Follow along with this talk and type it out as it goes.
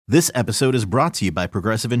This episode is brought to you by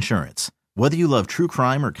Progressive Insurance. Whether you love true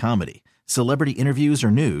crime or comedy, celebrity interviews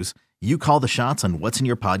or news, you call the shots on what's in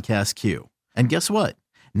your podcast queue. And guess what?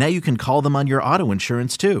 Now you can call them on your auto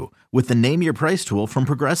insurance too with the Name Your Price tool from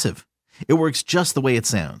Progressive. It works just the way it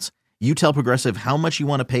sounds. You tell Progressive how much you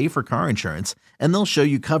want to pay for car insurance, and they'll show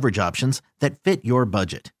you coverage options that fit your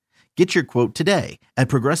budget. Get your quote today at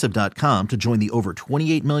Progressive.com to join the over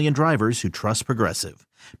 28 million drivers who trust Progressive.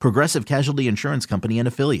 Progressive Casualty Insurance Company and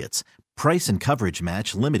Affiliates. Price and coverage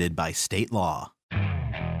match limited by state law.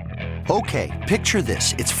 Okay, picture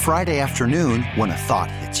this. It's Friday afternoon when a thought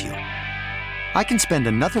hits you. I can spend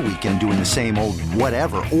another weekend doing the same old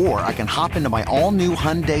whatever, or I can hop into my all-new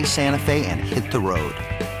Hyundai Santa Fe and hit the road.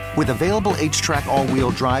 With available H-Track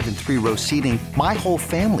all-wheel drive and 3-row seating, my whole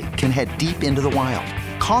family can head deep into the wild.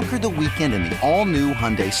 Conquer the weekend in the all-new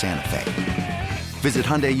Hyundai Santa Fe. Visit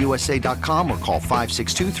HyundaiUSA.com or call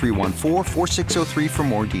 562-314-4603 for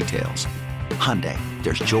more details. Hyundai,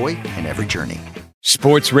 there's joy in every journey.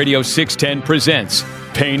 Sports Radio 610 presents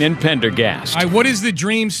Payne and Pendergast. All right, what is the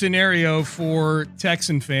dream scenario for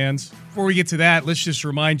Texan fans? Before we get to that, let's just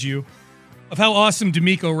remind you of how awesome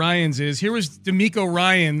DeMeco Ryans is. Here was DeMeco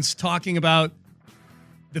Ryans talking about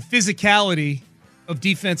the physicality of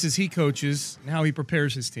defenses he coaches and how he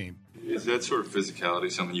prepares his team. Is that sort of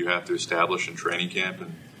physicality something you have to establish in training camp?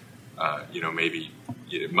 And, maybe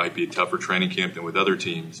it might be a tougher training camp than with other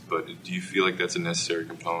teams, but do you feel like that's a necessary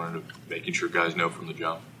component of making sure guys know from the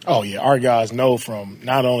jump? Oh, yeah. Our guys know from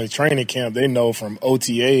not only training camp, they know from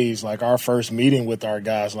OTAs, like our first meeting with our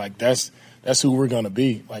guys, like that's who we're going to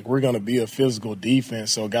be. Like, we're going to be a physical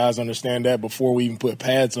defense. So guys understand that before we even put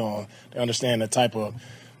pads on. They understand the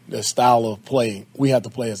style of play. We have to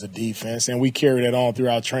play as a defense, and we carry that on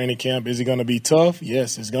throughout training camp. Is it going to be tough?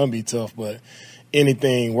 Yes, it's going to be tough, but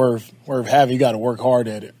anything worth having, you got to work hard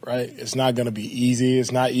at it, right? It's not going to be easy.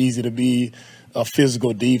 It's not easy to be a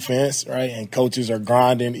physical defense, right? And coaches are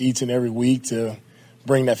grinding each and every week to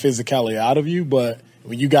bring that physicality out of you, but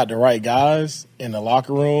when you got the right guys in the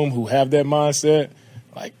locker room who have that mindset,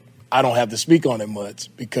 like, I don't have to speak on it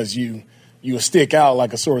much because you will stick out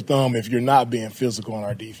like a sore thumb if you're not being physical on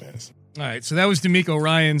our defense. All right, so that was DeMeco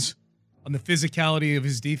Ryans on the physicality of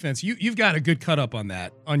his defense. You've got a good cut up on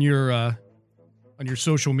that on your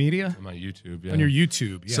social media, on my YouTube, yeah. On your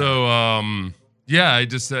YouTube, yeah. So, I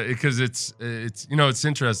just because it's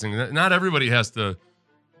interesting. Not everybody has to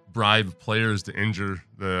bribe players to injure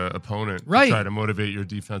the opponent, right? To try to motivate your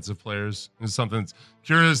defensive players. It's something that's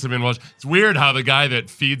curious to be watched. It's weird how the guy that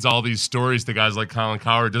feeds all these stories to guys like Colin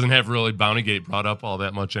Cowherd doesn't have really Bountygate brought up all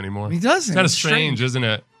that much anymore. He doesn't. It's kind of strange, isn't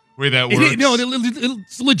it? Way that works.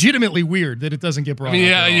 It's legitimately weird that it doesn't get brought up.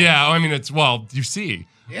 Yeah. I mean, you see.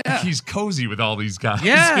 Yeah. He's cozy with all these guys.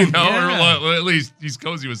 Yeah. Or at least he's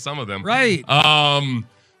cozy with some of them. Right.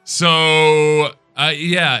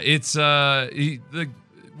 It's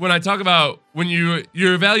when I talk about when you're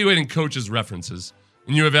evaluating coaches' references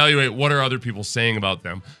and you evaluate what are other people saying about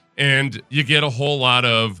them, and you get a whole lot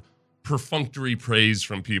of perfunctory praise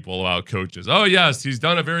from people about coaches. Oh, yes, he's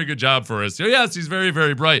done a very good job for us. Oh, yes, he's very,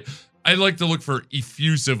 very bright. I like to look for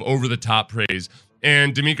effusive, over-the-top praise.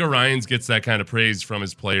 And DeMeco Ryans gets that kind of praise from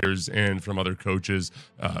his players and from other coaches,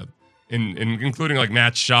 including like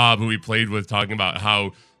Matt Schaub, who he played with, talking about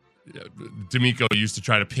how DeMeco used to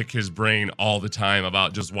try to pick his brain all the time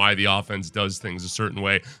about just why the offense does things a certain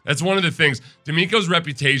way. That's one of the things. DeMeco's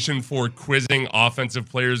reputation for quizzing offensive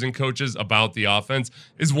players and coaches about the offense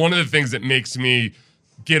is one of the things that makes me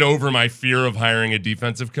get over my fear of hiring a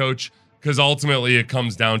defensive coach, because ultimately it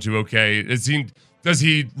comes down to, okay, does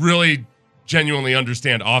he really genuinely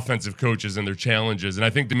understand offensive coaches and their challenges? And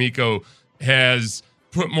I think DeMeco has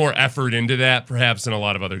put more effort into that, perhaps, than a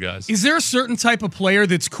lot of other guys. Is there a certain type of player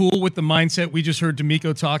that's cool with the mindset we just heard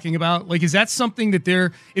DeMeco talking about? Like, is that something that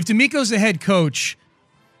if DeMeco's the head coach,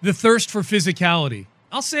 the thirst for physicality,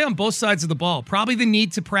 I'll say on both sides of the ball, probably the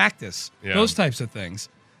need to practice, those types of things.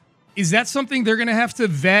 Is that something they're going to have to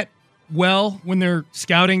vet well when they're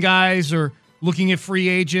scouting guys or looking at free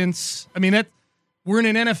agents? I mean, we're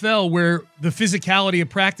in an NFL where the physicality of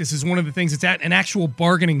practice is one of the things that's at an actual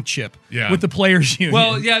bargaining chip with the players' union.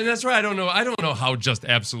 Well, yeah, that's right. I don't know how just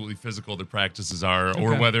absolutely physical the practices are,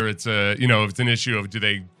 or whether it's if it's an issue of do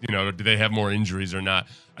they have more injuries or not.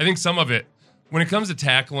 I think some of it, when it comes to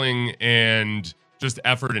tackling and just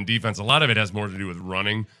effort and defense, a lot of it has more to do with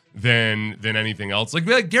running than anything else. Like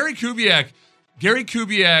Gary Kubiak. Gary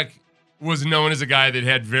Kubiak was known as a guy that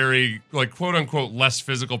had very, like, quote unquote, less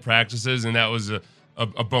physical practices, and that was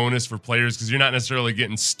a bonus for players because you're not necessarily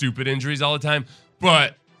getting stupid injuries all the time,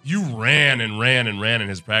 but you ran in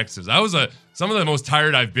his practices. Some of the most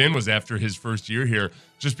tired I've been was after his first year here,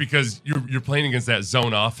 just because you're playing against that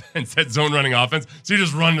zone offense, that zone running offense. So you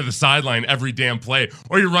just run to the sideline every damn play,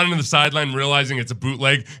 or you're running to the sideline realizing it's a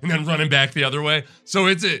bootleg and then running back the other way. So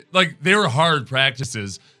it's like they were hard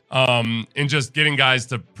practices, and just getting guys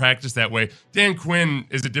to practice that way. Dan Quinn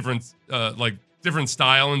is a different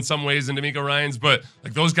style in some ways than DeMeco Ryans, but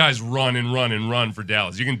like those guys run and run and run for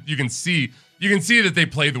Dallas. You can see that they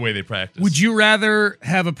play the way they practice. Would you rather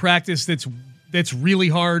have a practice that's really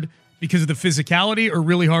hard because of the physicality, or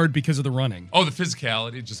really hard because of the running? Oh, the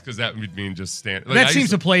physicality, just because that would mean just stand. That seems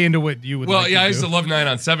to play into what you would. Well, like yeah, to I used do. to love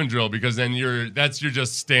 9-on-7 drill, because then you're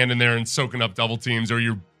just standing there and soaking up double teams, or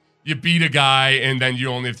you beat a guy and then you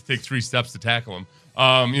only have to take 3 steps to tackle him.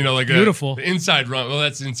 Like beautiful the inside run. Well,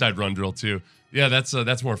 that's inside run drill too. Yeah,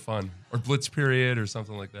 that's more fun. Or blitz period or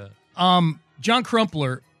something like that. John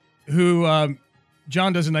Crumpler, who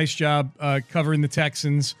John does a nice job covering the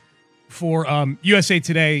Texans for USA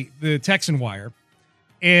Today, the Texan Wire,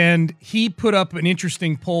 and he put up an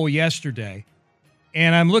interesting poll yesterday.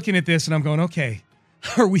 And I'm looking at this and I'm going, okay,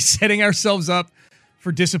 are we setting ourselves up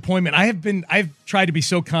for disappointment? I've tried to be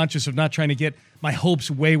so conscious of not trying to get my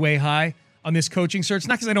hopes way, way high on this coaching search.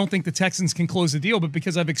 Not because I don't think the Texans can close the deal, but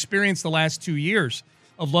because I've experienced the last 2 years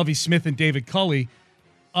of Lovie Smith and David Culley.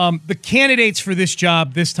 The candidates for this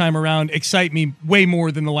job this time around excite me way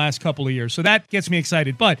more than the last couple of years. So that gets me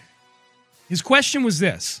excited. But his question was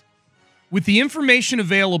this: with the information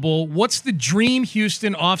available, what's the dream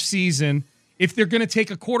Houston offseason if they're going to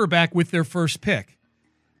take a quarterback with their first pick?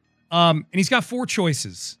 And he's got 4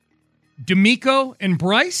 choices: DeMeco and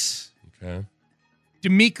Bryce, Okay.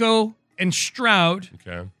 DeMeco and Stroud,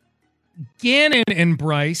 Okay. Gannon and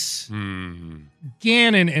Bryce,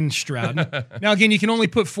 Gannon and Stroud. Now, again, you can only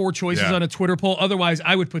put 4 choices on a Twitter poll. Otherwise,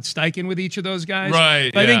 I would put Steichen with each of those guys.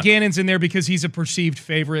 Right. But I think Gannon's in there because he's a perceived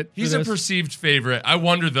favorite. He's a perceived favorite. I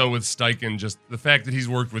wonder, though, with Steichen, just the fact that he's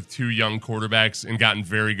worked with 2 young quarterbacks and gotten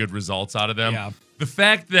very good results out of them. Yeah. The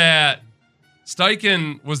fact that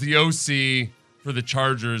Steichen was the OC for the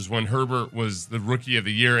Chargers when Herbert was the rookie of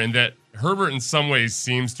the year, and that Herbert in some ways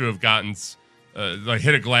seems to have gotten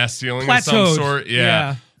hit a glass ceiling of some sort.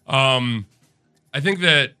 Yeah. I think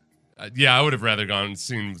that I would have rather gone and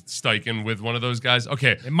seen Steichen with one of those guys.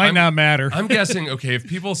 Okay. It might not matter. I'm guessing, okay, if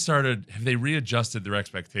people have they readjusted their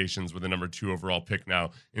expectations with the number 2 overall pick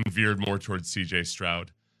now and veered more towards CJ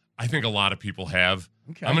Stroud? I think a lot of people have.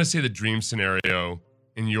 Okay. I'm going to say the dream scenario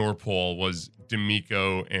in your poll was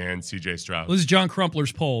DeMeco and CJ Stroud. Well, this is John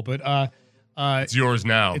Crumpler's poll, but It's yours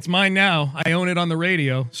now. it's mine now. I own it on the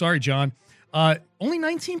radio. Sorry, John. Only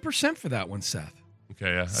 19% for that one, Seth.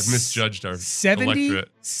 Okay, yeah. I've misjudged our electorate.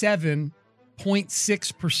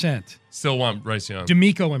 77.6%. Still want Bryce Young.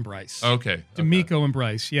 DeMeco and Bryce. Okay. DeMeco and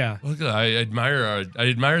Bryce, yeah. Look, I admire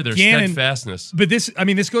their Gannon- steadfastness. But this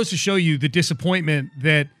goes to show you the disappointment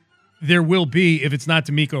that there will be if it's not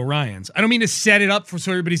DeMeco Ryans. I don't mean to set it up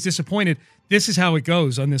so everybody's disappointed. This is how it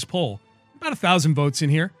goes on this poll. About 1,000 votes in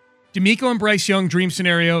here. DeMeco and Bryce Young, dream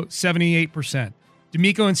scenario, 78%.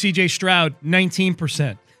 DeMeco and CJ Stroud,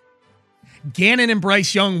 19%. Gannon and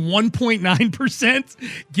Bryce Young,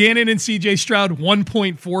 1.9%. Gannon and CJ Stroud,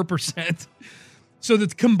 1.4%. So the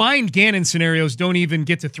combined Gannon scenarios don't even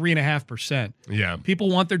get to 3.5%. Yeah. People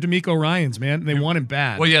want their DeMeco Ryans, man. They want him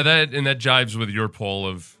bad. Well, yeah, that jives with your poll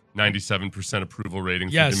of 97% approval rating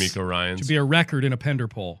for DeMeco Ryans. It should be a record in a Pender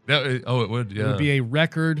poll. It would, yeah. It would be a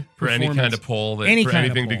record for any kind of poll. For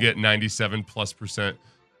anything to get 97+%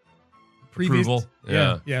 approval.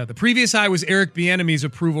 Yeah. The previous high was Eric Bieniemy's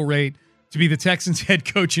approval rate to be the Texans head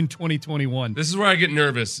coach in 2021. This is where I get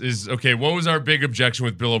nervous is, okay, what was our big objection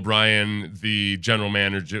with Bill O'Brien, the general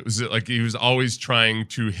manager? Was it like he was always trying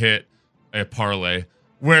to hit a parlay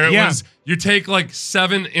where it was you take like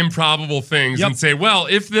 7 improbable things and say, well,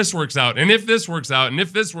 if this works out, and if this works out, and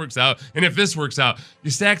if this works out, and if this works out,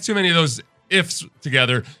 you stack too many of those ifs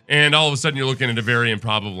together, and all of a sudden you're looking at a very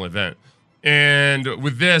improbable event. And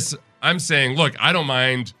with this, I'm saying, look, I don't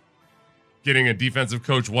mind getting a defensive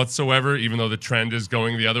coach whatsoever, even though the trend is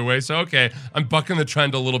going the other way. So, okay, I'm bucking the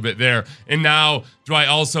trend a little bit there. And now, do I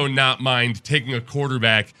also not mind taking a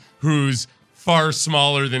quarterback who's far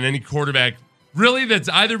smaller than any quarterback really that's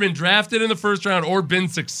either been drafted in the first round or been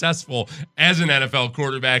successful as an NFL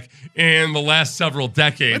quarterback in the last several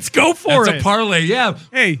decades? Let's go for it. It's a parlay, yeah.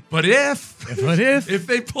 Hey. But if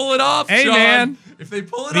they pull it off, hey, Sean, man. If they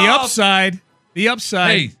pull it the off. The upside.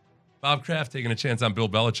 Hey. Bob Kraft taking a chance on Bill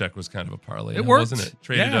Belichick was kind of a parlay. It worked. Wasn't it?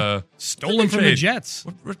 Traded stolen from the Jets.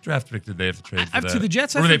 What draft pick did they have to trade for that? To the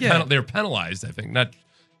Jets, or I forget. They were penalized, I think.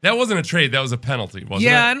 That wasn't a trade. That was a penalty, wasn't it?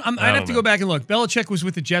 Yeah, I'd have to go back and look. Belichick was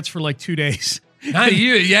with the Jets for like 2 days. Not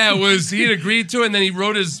you. Yeah, it was. He had agreed to it, and then he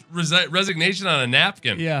wrote his resignation on a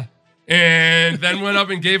napkin. Yeah. And then went up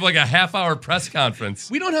and gave like a half-hour press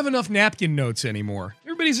conference. We don't have enough napkin notes anymore.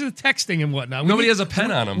 Everybody's texting and whatnot. Nobody has a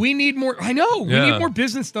pen on them. We need more. I know. Yeah. We need more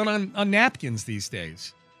business done on napkins these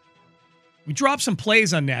days. We dropped some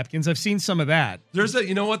plays on napkins. I've seen some of that.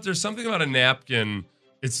 You know what? There's something about a napkin.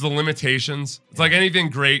 It's the limitations. It's like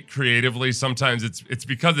anything great creatively. Sometimes it's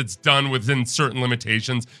because it's done within certain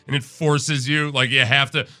limitations, and it forces you. Like you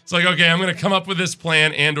have to. It's like, okay, I'm going to come up with this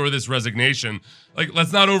plan and/or this resignation. Like,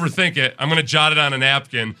 let's not overthink it. I'm going to jot it on a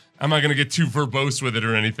napkin. I'm not going to get too verbose with it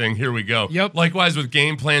or anything. Here we go. Yep. Likewise with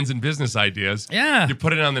game plans and business ideas. Yeah. You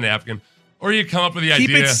put it on the napkin, or you come up with the idea.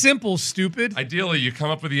 Keep it simple, stupid. Ideally, you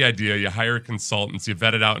come up with the idea. You hire consultants. You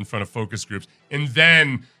vet it out in front of focus groups, and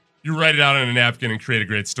then you write it out on a napkin and create a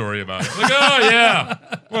great story about it. Like, oh, yeah,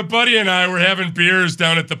 my buddy and I were having beers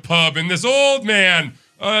down at the pub, and this old man,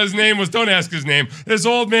 his name was, don't ask his name, this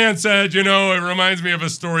old man said, it reminds me of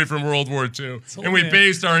a story from World War II. And we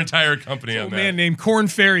based our entire company on that. A man named Corn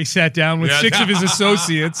Ferry sat down with 6 of his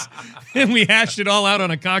associates, and we hashed it all out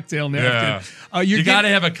on a cocktail napkin. Yeah. You got to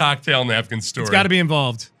have a cocktail napkin story. It's got to be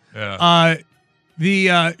involved. Yeah.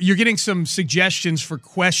 You're getting some suggestions for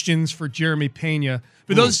questions for Jeremy Pena.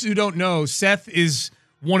 For those who don't know, Seth is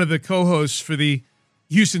one of the co-hosts for the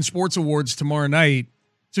Houston Sports Awards tomorrow night.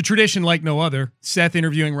 It's a tradition like no other. Seth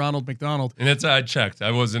interviewing Ronald McDonald. And I checked.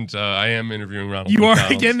 I wasn't. I am interviewing Ronald. You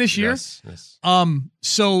McDonald. are again this year? Yes. But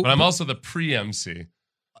I'm also the pre-MC.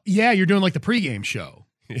 Yeah, you're doing like the pregame show.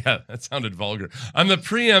 Yeah, that sounded vulgar. I'm the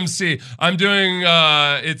pre-MC. I'm doing.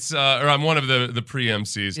 I'm one of the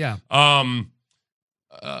pre-MCs. Yeah.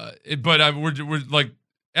 We're like.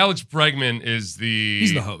 Alex Bregman is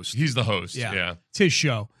He's the host. He's the host. Yeah. It's his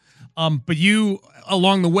show. But you,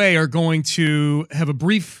 along the way, are going to have a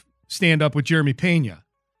brief stand-up with Jeremy Pena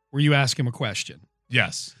where you ask him a question.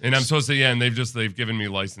 Yes. And I'm supposed to, and they've given me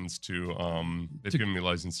license to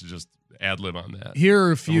just ad-lib on that. Here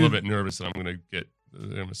are a few. I'm a little bit nervous that I'm going to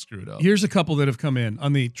screw it up. Here's a couple that have come in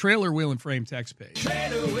on the Trailer Wheel and Frame text page.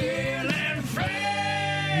 Trailer Wheel and Frame.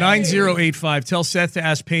 9085. Tell Seth to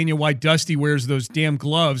ask Pena why Dusty wears those damn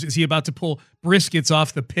gloves. Is he about to pull briskets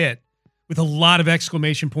off the pit? With a lot of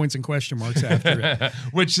exclamation points and question marks after it.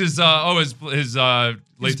 Which is his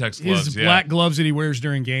latex gloves. His black gloves that he wears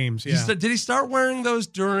during games. Yeah. Did he start wearing those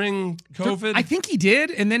during COVID? I think he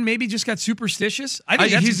did, and then maybe just got superstitious.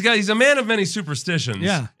 He's a man of many superstitions.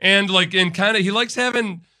 Yeah. And he likes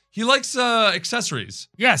accessories.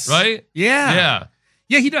 Yes. Right? Yeah. Yeah.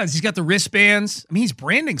 Yeah, he does. He's got the wristbands. I mean, he's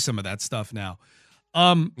branding some of that stuff now.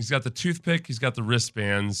 He's got the toothpick. He's got the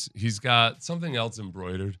wristbands. He's got something else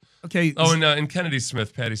embroidered. Okay. Oh, and Kennedy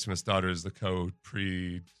Smith, Patty Smith's daughter, is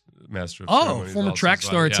the master of ceremonies. Former track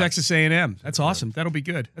star at Texas A&M. That's awesome. That'll be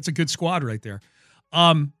good. That's a good squad right there.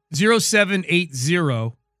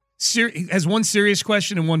 0780 has one serious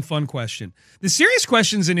question and one fun question. The serious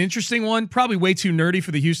question is an interesting one, probably way too nerdy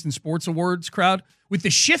for the Houston Sports Awards crowd. With the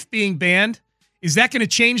shift being banned, is that going to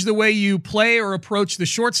change the way you play or approach the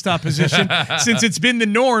shortstop position since it's been the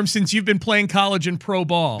norm since you've been playing college and pro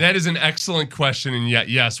ball? That is an excellent question, and yet,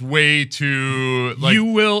 yes, way too you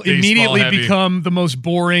will immediately become the most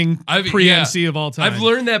boring pre-MC of all time. I've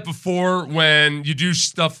learned that before when you do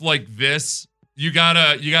stuff like this. You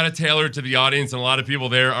gotta tailor it to the audience, and a lot of people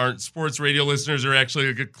there aren't sports radio listeners or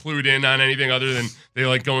actually clued in on anything other than they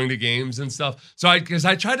like going to games and stuff. So I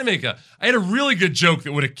tried to I had a really good joke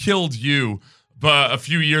that would have killed you. But a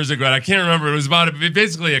few years ago, and I can't remember. It was about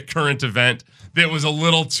basically a current event that was a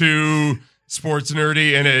little too sports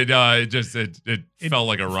nerdy, and it fell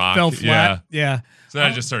like a rock. Fell flat. Yeah. So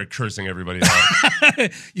then I just started cursing everybody out.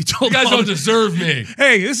 You guys don't deserve me.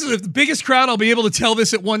 Hey, this is the biggest crowd I'll be able to tell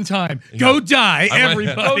this at one time. Yeah. Go die,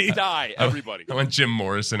 everybody. Go die, everybody. I went Jim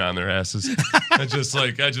Morrison on their asses.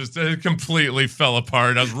 It completely fell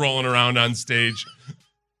apart. I was rolling around on stage.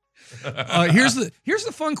 Here's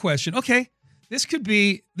the fun question. Okay. This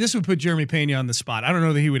would put Jeremy Pena on the spot. I don't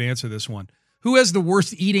know that he would answer this one. Who has the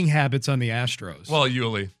worst eating habits on the Astros? Well,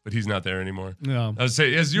 Yuli, but he's not there anymore. No. I would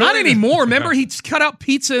say, not anymore. Remember, he cut out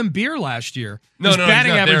pizza and beer last year. No, he's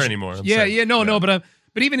not there anymore.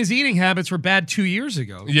 But even his eating habits were bad 2 years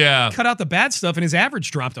ago. Yeah. He cut out the bad stuff, and his average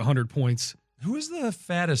dropped 100 points. Who is the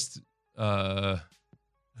fattest?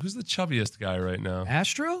 Who's the chubbiest guy right now?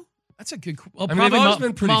 Astro? That's a good. Well, they've always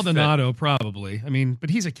been pretty Maldonado, probably. I mean, but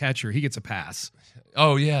he's a catcher. He gets a pass.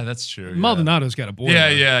 Oh yeah, that's true. Yeah. Maldonado's got a board.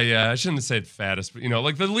 Yeah. I shouldn't have said fattest, but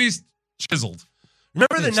like the least chiseled.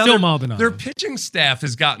 Remember that now still Maldonado. Their pitching staff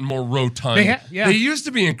has gotten more rotund. They used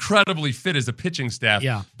to be incredibly fit as a pitching staff.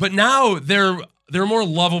 Yeah. But now they're they're more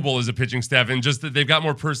lovable as a pitching staff, and just that they've got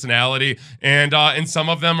more personality, and some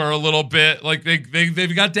of them are a little bit like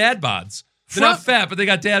they've got dad bods. They're not fat, but they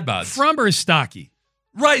got dad bods. Fromber is stocky.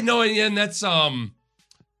 Right, no, and that's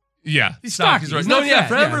yeah, he's stocky. Right. He's No, not yeah,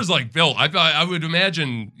 fat, Framber's like built. I would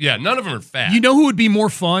imagine, yeah, none of them are fat. You know who would be more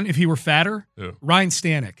fun if he were fatter? Who? Ryan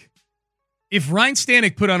Stanek. If Ryan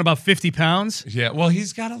Stanek put on about 50 pounds, yeah, well,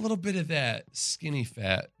 he's got a little bit of that skinny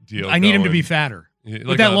fat deal. I need him to going. be fatter. Yeah,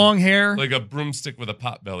 with that long hair. Like a broomstick with a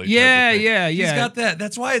pot belly. Yeah, type of thing. yeah. He's got that.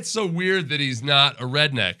 That's why it's so weird that he's not a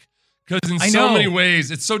redneck. Because in I so know. many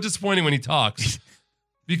ways, it's so disappointing when he talks.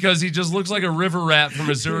 Because he just looks like a river rat from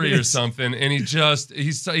Missouri or something, and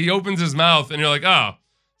he opens his mouth, and you're like, oh,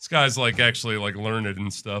 this guy's like actually like learned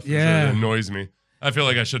and stuff. Yeah. It annoys me. I feel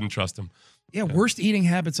like I shouldn't trust him. Yeah, worst eating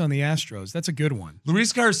habits on the Astros. That's a good one.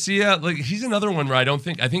 Luis Garcia, like he's another one where I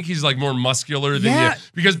think he's like more muscular than Yeah. you,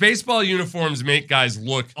 because baseball uniforms make guys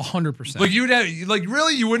look 100%. like you'd have like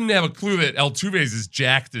really you wouldn't have a clue that Altuve is as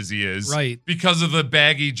jacked as he is, Right. Because of the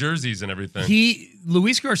baggy jerseys and everything.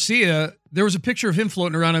 Luis Garcia, there was a picture of him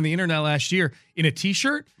floating around on the internet last year in a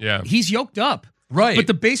t-shirt. Yeah. He's yoked up. Right. But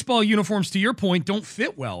the baseball uniforms, to your point, don't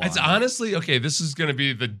fit well. It's on him. honestly okay. This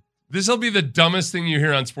will be the dumbest thing you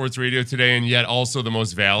hear on sports radio today, and yet also the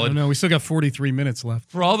most I valid. don't know. We still got 43 minutes left.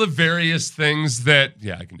 For all the various things that,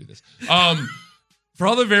 yeah, I can do this. For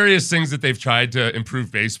all the various things that they've tried to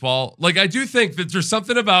improve baseball, like I do think that there's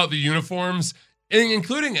something about the uniforms,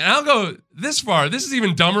 including, and I'll go this far. This is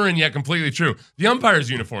even dumber and yet completely true. The umpires'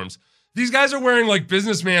 uniforms. These guys are wearing like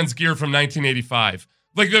businessman's gear from 1985,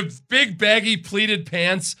 like the big baggy pleated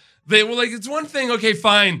pants. They were like, it's one thing, okay,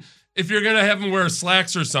 fine, if you're gonna have them wear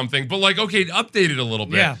slacks or something, but like, okay, update it a little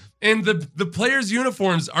bit. Yeah. And the players'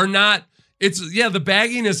 uniforms are not. It's the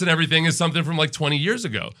bagginess and everything is something from like 20 years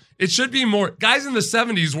ago. It should be more. Guys in the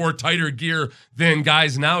 70s wore tighter gear than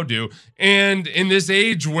guys now do. And in this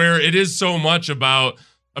age where it is so much about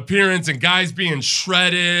appearance and guys being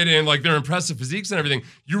shredded and like their impressive physiques and everything,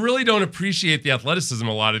 you really don't appreciate the athleticism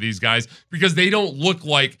of a lot of these guys because they don't look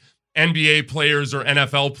like NBA players or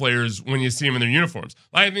NFL players when you see them in their uniforms.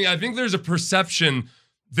 I think there's a perception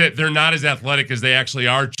that they're not as athletic as they actually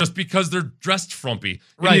are just because they're dressed frumpy.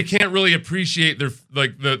 And Right. you can't really appreciate their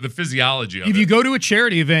like the physiology of If it. you go to a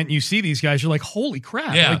charity event and you see these guys, you're like, holy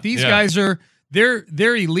crap. Yeah, Like these yeah. guys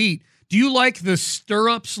they're elite. Do you like the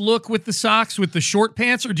stirrups look with the socks with the short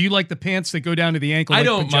pants, or do you like the pants that go down to the ankle? I like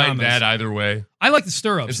don't mind pajamas? that either way. I like the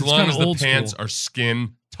stirrups. As It's long kinda as the old pants school. are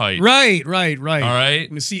skin tight. Right. All I'm right.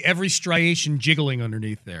 going to see every striation jiggling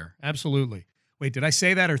underneath there. Absolutely. Wait, did I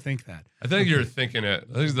say that or think that? I think you're thinking it.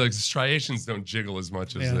 I think the striations don't jiggle as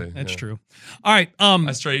much as they. That's yeah. true. All right.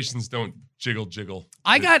 My striations don't jiggle.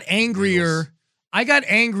 I got angrier. I got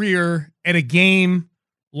angrier at a game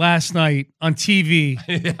last night on TV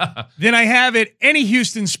Yeah. than I have at any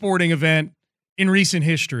Houston sporting event in recent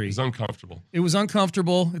history. It's uncomfortable. It was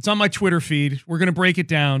uncomfortable. It's on my Twitter feed. We're going to break it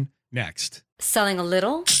down next. Selling a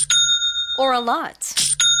little or a lot?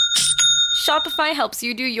 Shopify helps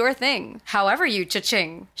you do your thing, however you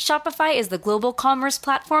cha-ching. Shopify is the global commerce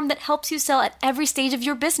platform that helps you sell at every stage of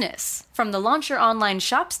your business. From the launch your online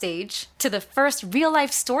shop stage, to the first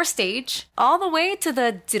real-life store stage, all the way to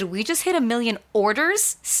the did we just hit 1 million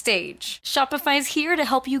orders stage. Shopify's here to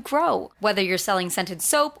help you grow. Whether you're selling scented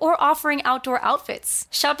soap or offering outdoor outfits,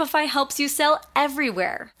 Shopify helps you sell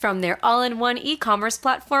everywhere. From their all-in-one e-commerce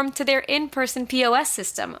platform to their in-person POS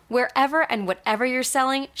system, wherever and whatever you're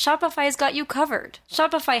selling, Shopify's got you covered.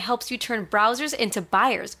 Shopify helps you turn browsers into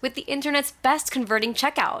buyers with the internet's best converting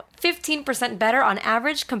checkout. 15% better on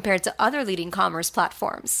average compared to other leading commerce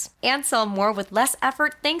platforms. And sell more with less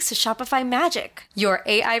effort thanks to Shopify Magic, your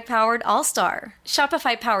AI-powered all-star.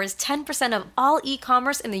 Shopify powers 10% of all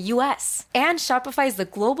e-commerce in the US. And Shopify is the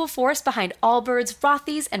global force behind Allbirds,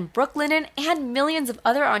 Rothy's, and Brooklinen, and millions of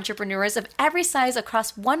other entrepreneurs of every size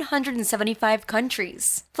across 175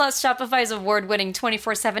 countries. Plus, Shopify's award-winning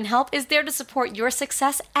 24/7 help is there to support your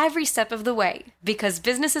success every step of the way. Because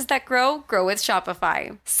businesses that grow with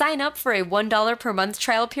Shopify. Sign up for a $1 per month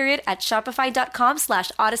trial period at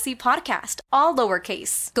shopify.com/Odyssey Podcast, all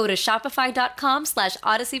lowercase. Go to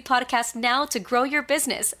shopify.com/Odyssey Podcast now to grow your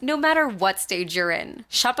business, no matter what stage you're in.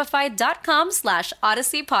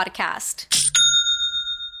 Shopify.com/Odyssey Podcast.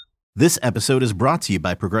 This episode is brought to you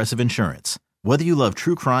by Progressive Insurance. Whether you love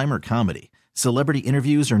true crime or comedy, celebrity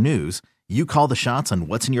interviews or news, you call the shots on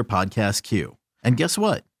what's in your podcast queue. And guess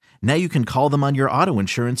what? Now you can call them on your auto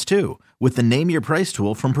insurance too with the Name Your Price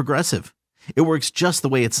tool from Progressive. It works just the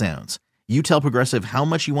way it sounds. You tell Progressive how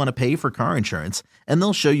much you want to pay for car insurance, and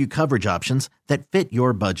they'll show you coverage options that fit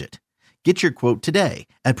your budget. Get your quote today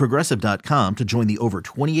at Progressive.com to join the over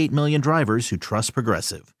 28 million drivers who trust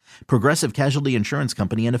Progressive. Progressive Casualty Insurance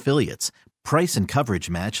Company and Affiliates. Price and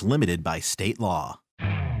coverage match limited by state law.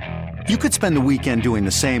 You could spend the weekend doing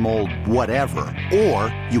the same old whatever,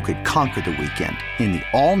 or you could conquer the weekend in the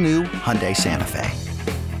all-new Hyundai Santa Fe.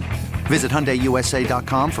 Visit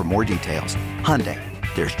HyundaiUSA.com for more details. Hyundai,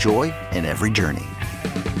 there's joy in every journey.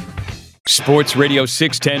 Sports Radio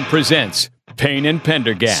 610 presents Payne and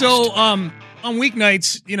Pendergast. So, on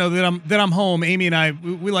weeknights, that I'm home, Amy and I,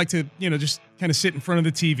 we like to, just kind of sit in front of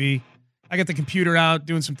the TV. I got the computer out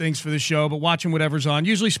doing some things for the show, but watching whatever's on,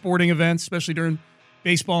 usually sporting events, especially during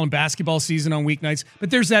baseball and basketball season on weeknights.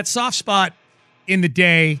 But there's that soft spot in the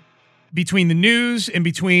day between the news and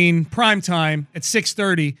between prime time at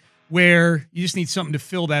 6:30 where you just need something to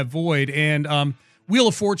fill that void. And Wheel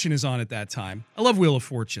of Fortune is on at that time. I love Wheel of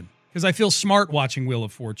Fortune because I feel smart watching Wheel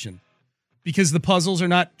of Fortune because the puzzles are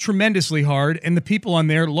not tremendously hard and the people on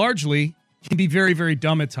there largely can be very, very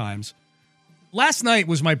dumb at times. Last night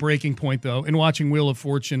was my breaking point, though, in watching Wheel of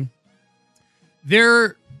Fortune.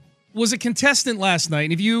 There was a contestant last night,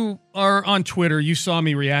 and if you are on Twitter, you saw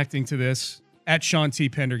me reacting to this at Sean T.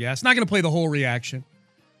 Pendergast. Not going to play the whole reaction.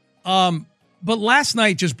 But last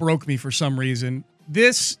night just broke me for some reason.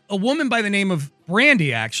 A woman by the name of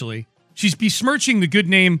Brandy, actually, she's besmirching the good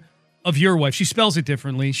name of your wife. She spells it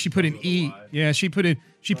differently. She put an E. Yeah, she put an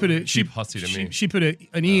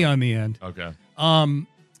E on the end. Okay.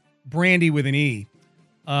 Brandy with an E.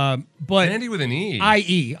 But Brandy with an E.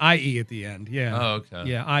 I-E at the end. Yeah. Oh, okay.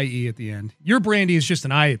 Yeah, I-E at the end. Your Brandy is just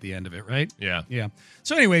an I at the end of it, right? Yeah. Yeah.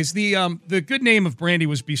 So anyways, the good name of Brandy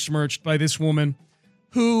was besmirched by this woman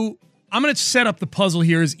who I'm going to set up the puzzle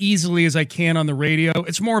here as easily as I can on the radio.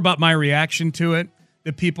 It's more about my reaction to it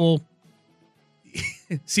that people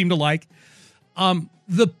seem to like.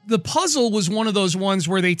 The puzzle was one of those ones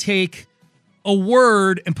where they take a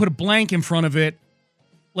word and put a blank in front of it.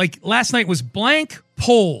 Like last night was blank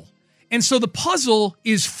pole. And so the puzzle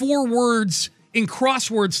is 4 words in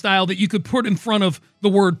crossword style that you could put in front of the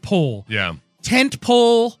word pole. Yeah. Tent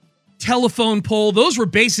pole, telephone pole, those were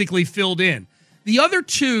basically filled in. The other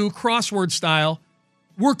 2 crossword style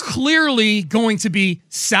were clearly going to be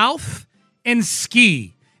south and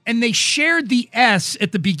ski. And they shared the S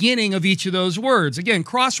at the beginning of each of those words. Again,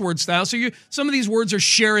 crossword style. So some of these words are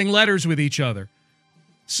sharing letters with each other.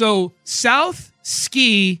 So south,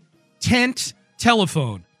 ski, tent,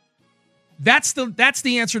 telephone. That's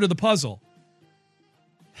the answer to the puzzle.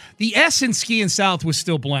 The S in ski and south was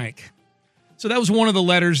still blank. So that was one of the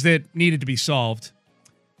letters that needed to be solved.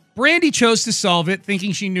 Brandy chose to solve it,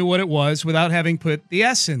 thinking she knew what it was without having put the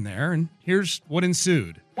S in there. And here's what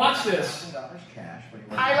ensued. Watch this.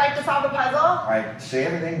 I'd like to solve the puzzle. All right, say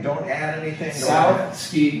everything, don't add anything. South,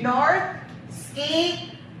 ski. North,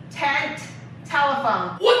 ski, tent,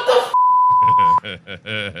 telephone. What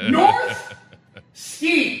the North,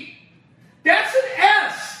 ski. That's an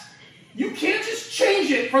S. You can't just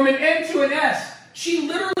change it from an N to an S. She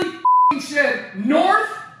literally said North,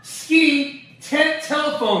 ski, tent,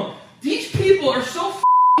 telephone. These people are so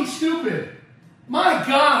stupid. My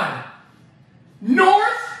God.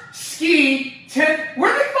 North, ski, tent.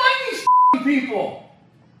 Where did they find these people?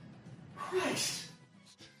 Christ.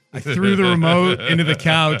 I threw the remote into the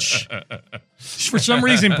couch. For some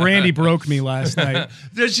reason, Brandy broke me last night.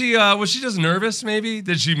 Did she? Was she just nervous? Maybe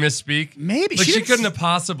did she misspeak? Maybe like she couldn't have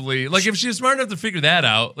possibly. Like if she was smart enough to figure that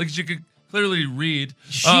out, like she could clearly read.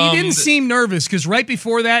 She didn't seem nervous because right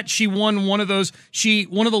before that, she won one of those.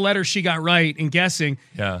 One of the letters she got right in guessing.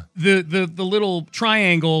 Yeah. The little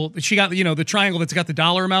triangle she got. The triangle that's got the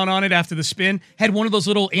dollar amount on it after the spin had one of those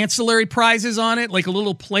little ancillary prizes on it, like a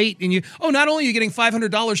little plate. And not only are you getting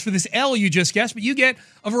 $500 for this L you just guessed, but you get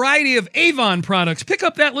a variety of Avon products. Pick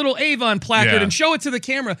up that little Avon placard and show it to the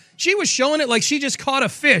camera. She was showing it like she just caught a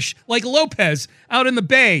fish, like Lopez out in the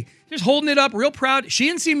bay. Just holding it up, real proud. She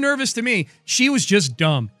didn't seem nervous to me. She was just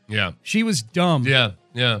dumb. Yeah. She was dumb. Yeah,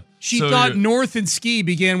 yeah. She thought north and ski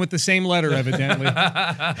began with the same letter, evidently.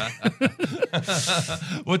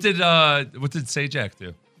 What did Sajak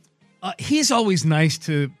do? He's always nice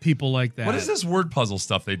to people like that. What is this word puzzle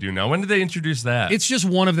stuff they do now? When did they introduce that? It's just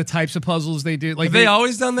one of the types of puzzles they do. Like Have they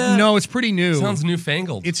always done that? No, it's pretty new. Sounds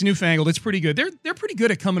newfangled. It's newfangled. It's pretty good. They're pretty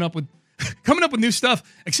good at coming up with new stuff,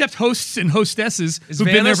 except hosts and hostesses who've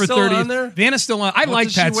been there for 30 years. There? Vanna's still on. I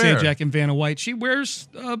like Pat Sajak and Vanna White. She wears...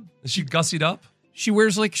 Is she gussied up? She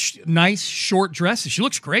wears like nice short dresses. She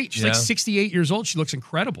looks great. She's like 68 years old. She looks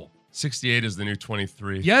incredible. 68 is the new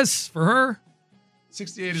 23. Yes, for her.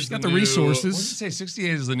 68 She's is got the the new, resources. What did you say?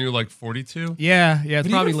 68 is the new like 42? Yeah, it's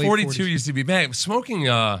but probably even late 42 40s. used to be bad. Smoking,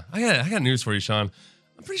 I got news for you, Sean.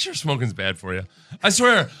 I'm pretty sure smoking's bad for you. I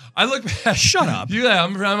swear. I look back. Shut up. Yeah,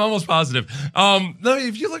 I'm almost positive. No,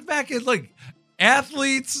 if you look back at like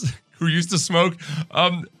athletes who used to smoke,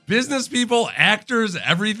 business people, actors,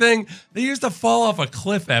 everything, they used to fall off a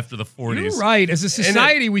cliff after the 40s. You're right. As a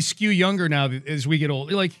society, we skew younger now as we get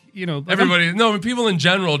older. Like, you know, everybody, people in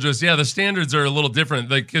general just, the standards are a little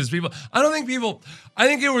different. Like, because I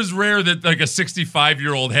think it was rare that like a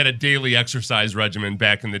 65-year-old had a daily exercise regimen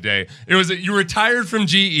back in the day. It was you retired from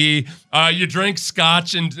GE, you drank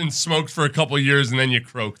scotch and smoked for a couple years, and then you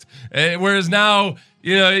croaked. Whereas now,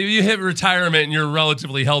 you hit retirement and you're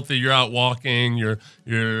relatively healthy. You're out walking, you're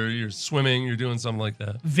swimming, you're doing something like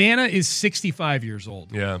that. Vanna is 65 years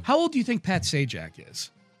old. Yeah. How old do you think Pat Sajak is?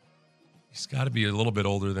 He's got to be a little bit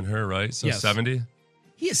older than her, right? So Yes. 70?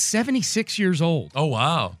 He is 76 years old. Oh,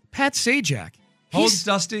 wow. Pat Sajak. How old's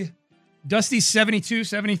Dusty? Dusty's 72,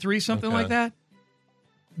 73, something Okay. like that.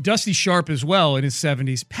 Dusty Sharp as well in his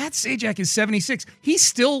 70s. Pat Sajak is 76. He's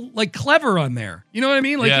still like clever on there. You know what I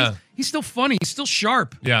mean? Like Yeah. he's still funny. He's still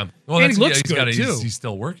sharp. Yeah. Well, And he looks good, too. He's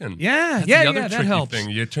still working. Yeah, That's yeah, the other yeah, that tricky helps. thing.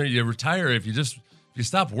 You retire if you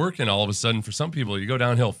stop working all of a sudden. For some people, you go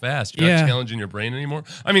downhill fast. You're Yeah. not challenging your brain anymore.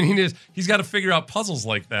 I mean, he's got to figure out puzzles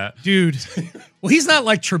like that. Dude. Well, he's not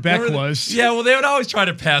like Trebek was. Yeah, well, they would always try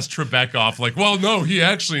to pass Trebek off like, well, no, he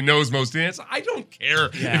actually knows most of the answers. I don't care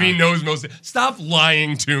if he knows most of Stop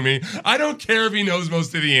lying to me. I don't care if he knows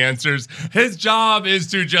most of the answers. His job is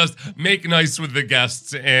to just make nice with the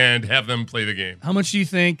guests and have them play the game. How much do you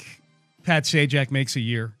think Pat Sajak makes a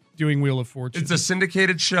year doing Wheel of Fortune? It's a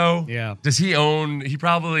syndicated show. Yeah. Does he own? He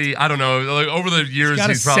probably, I don't know. Like over the years, got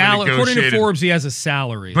a he's probably salary. According to negotiated. Forbes, he has a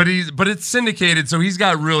salary. But it's syndicated, so he's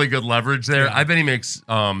got really good leverage there. Yeah. I bet he makes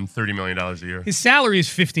 $30 million a year. His salary is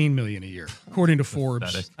 $15 million a year, according to Forbes.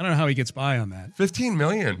 Pathetic. I don't know how he gets by on that. $15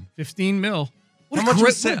 million. 15 mil. What How a much great,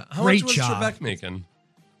 was what a how great much was job. Trebek making?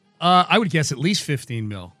 I would guess at least 15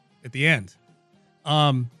 mil at the end.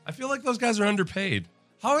 I feel like those guys are underpaid.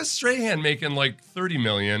 How is Strahan making like $30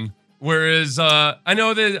 million? Whereas I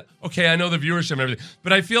know the viewership and everything,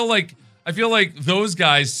 but I feel like those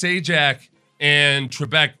guys, Sajak and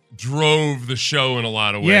Trebek, drove the show in a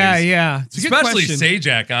lot of ways. Yeah. It's a good Especially question.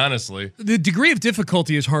 Sajak, honestly. The degree of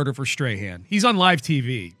difficulty is harder for Strahan. He's on live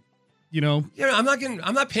TV. Yeah,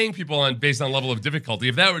 I'm not paying people based on level of difficulty.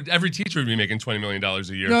 If that were, every teacher would be making $20 million a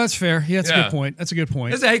year. No, that's fair. Yeah, that's a good point. That's a good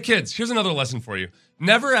point. Hey, kids, here's another lesson for you.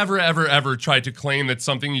 Never, ever, ever, ever try to claim that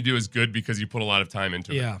something you do is good because you put a lot of time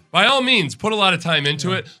into Yeah. it. By all means, put a lot of time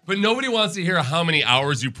into it, but nobody wants to hear how many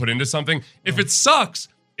hours you put into something. If it sucks,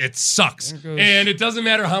 it sucks. And it doesn't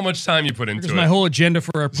matter how much time you put into Here's it. my whole agenda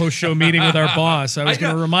for our post-show meeting with our boss. I was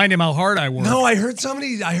going to remind him how hard I work. No, I heard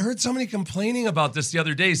somebody complaining about this the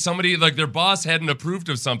other day. Somebody, like their boss hadn't approved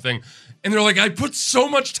of something, and they're like, I put so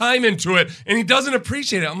much time into it, and he doesn't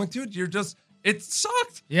appreciate it. I'm like, dude, it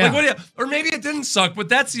sucked. Yeah. Like, or maybe it didn't suck, but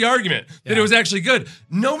that's the argument, that it was actually good.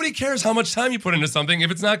 Nobody cares how much time you put into something if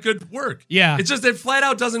it's not good work. Yeah. It's just that flat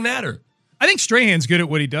out doesn't matter. I think Strahan's good at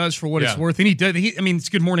what he does for what it's worth, and he does. It's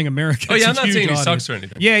Good Morning America. Oh, yeah, It's I'm a not huge saying he audience. sucks or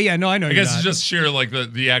anything. Yeah, no, I know. I guess it's just sheer, like,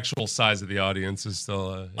 the actual size of the audience is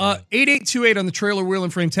still... 8828 on the Trailer Wheel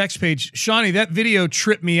and Frame text page. Shawnee, that video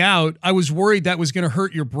tripped me out. I was worried that was going to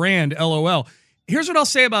hurt your brand, LOL. Here's what I'll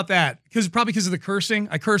say about that, probably because of the cursing.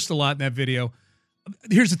 I cursed a lot in that video.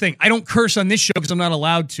 Here's the thing. I don't curse on this show because I'm not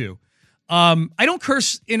allowed to. I don't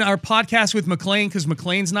curse in our podcast with McLean because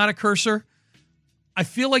McLean's not a cursor. I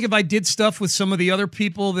feel like if I did stuff with some of the other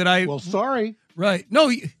people that I... Well, sorry. Right. No,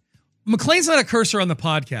 McLean's not a cursor on the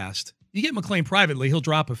podcast. You get McLean privately, he'll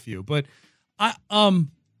drop a few. But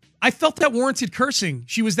I felt that warranted cursing.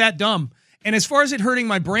 She was that dumb. And as far as it hurting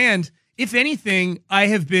my brand, if anything, I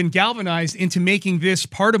have been galvanized into making this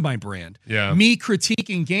part of my brand. Yeah. Me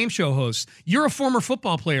critiquing game show hosts. You're a former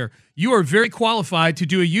football player. You are very qualified to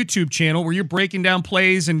do a YouTube channel where you're breaking down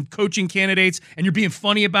plays and coaching candidates, and you're being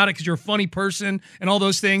funny about it because you're a funny person and all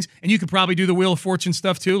those things. And you could probably do the Wheel of Fortune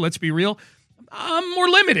stuff too. Let's be real. I'm more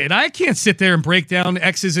limited. I can't sit there and break down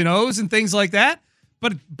X's and O's and things like that.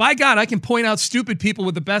 But by God, I can point out stupid people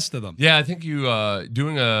with the best of them. Yeah, I think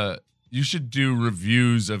you should do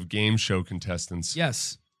reviews of game show contestants.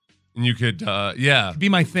 Yes. And you could, It'd be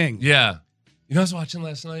my thing. Yeah. You know what I was watching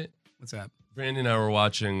last night? What's that? Brandon and I were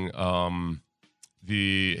watching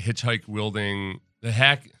the hatchet wielding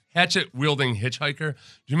hitchhiker. Do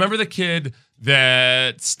you remember the kid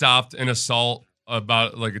that stopped an assault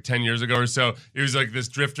about like 10 years ago or so? It was like this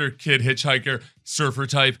drifter kid, hitchhiker, surfer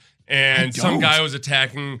type. And some guy was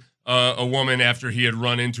attacking a woman after he had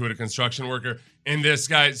run into it, a construction worker. And this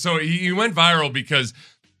guy, so he went viral because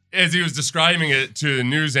as he was describing it to the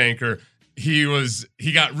news anchor,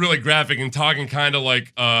 he got really graphic and talking kind of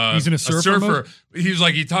like he's in a surfer mode? He was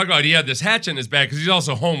like, he talked about he had this hatchet in his bag because he's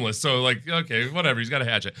also homeless. So like, okay, whatever, he's got a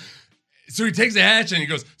hatchet. So he takes a hatchet and he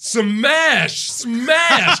goes, smash,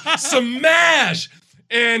 smash.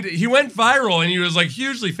 And he went viral and he was like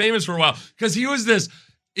hugely famous for a while because he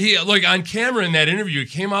like on camera in that interview, he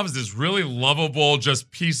came off as this really lovable,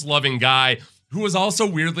 just peace-loving guy who was also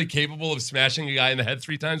weirdly capable of smashing a guy in the head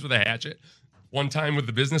 3 times with a hatchet. 1 time with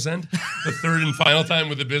the business end, the 3rd and final time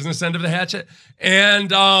with the business end of the hatchet. And,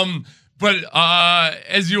 but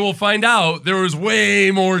as you will find out, there was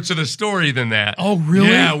way more to the story than that. Oh, really?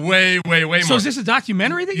 Yeah, way more. So is this a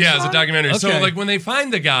documentary that you saw? Yeah, it's a documentary. Okay. So like when they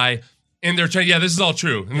find the guy, and they're trying, this is all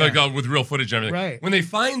true. And like with real footage and everything. Right. When they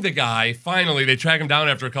find the guy, finally, they track him down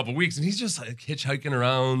after a couple of weeks, and he's just like hitchhiking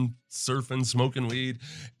around, surfing, smoking weed.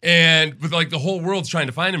 And with like the whole world's trying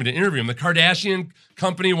to find him to interview him. The Kardashian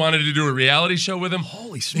company wanted to do a reality show with him.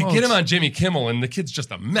 Holy smokes. They get him on Jimmy Kimmel, and the kid's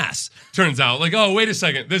just a mess. Turns out, like, oh, wait a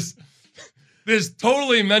second. This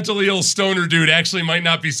totally mentally ill stoner dude actually might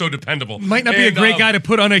not be so dependable. Might not be a great guy to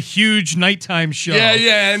put on a huge nighttime show.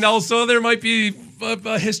 Yeah. And also there might be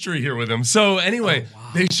a history here with him. So anyway,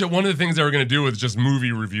 they showed one of the things they were going to do was just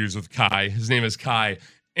movie reviews with Kai. His name is Kai.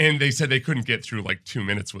 And they said they couldn't get through like 2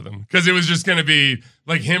 minutes with him because it was just going to be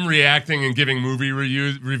like him reacting and giving movie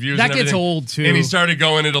reviews. That and gets old too. And he started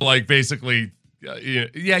going into like basically,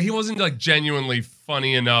 he wasn't like genuinely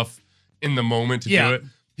funny enough in the moment to do it.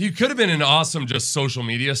 He could have been an awesome just social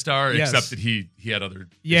media star, except that he had other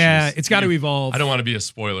issues. It's got to evolve. I don't want to be a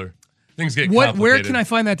spoiler. Things get complicated. Where can I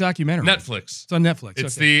find that documentary? Netflix. It's on Netflix.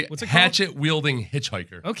 It's okay. the hatchet-wielding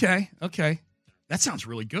hitchhiker. Okay. That sounds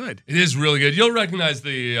really good. It is really good. You'll recognize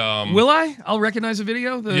the... Will I? I'll recognize the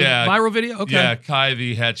video? The viral video? Okay. Yeah, Kai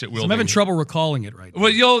the hatchet-wielding. I'm having trouble recalling it right now.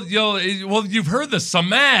 Well, you've heard the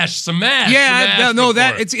smash. Yeah,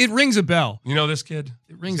 it rings a bell. You know this kid?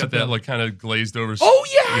 It rings He's a got bell. that like kind of glazed over... Oh,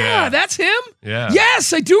 yeah, that's him? Yeah.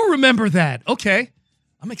 Yes, I do remember that. Okay.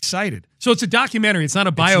 I'm excited. So it's a documentary. It's not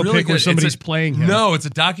a biopic really where somebody's playing him. No, it's a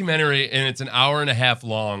documentary, and it's an hour and a half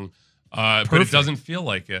long, but it doesn't feel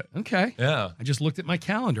like it. Okay. Yeah. I just looked at my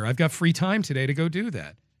calendar. I've got free time today to go do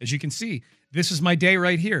that. As you can see, this is my day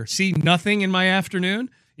right here. See nothing in my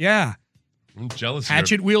afternoon? Yeah. I'm jealous.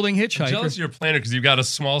 Hatchet-wielding hitchhiker. I'm jealous of your planner because you've got a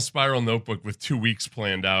small spiral notebook with 2 weeks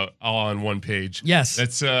planned out all on one page. Yes.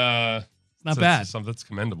 That's not bad. That's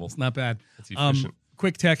commendable. It's not bad. That's efficient.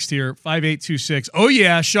 Quick text here, 5826. Oh,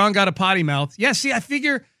 yeah, Sean got a potty mouth. Yeah, see, I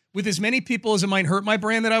figure with as many people as it might hurt my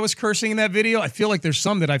brand that I was cursing in that video, I feel like there's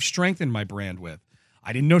some that I've strengthened my brand with.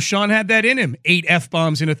 I didn't know Sean had that in him. 8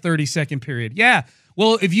 F-bombs in a 30-second period. Yeah,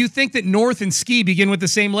 well, if you think that North and Ski begin with the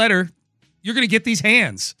same letter, you're going to get these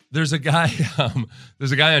hands. There's a guy on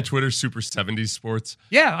Twitter, Super 70s Sports.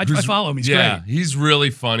 Yeah, I follow him. He's great. He's really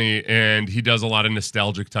funny, and he does a lot of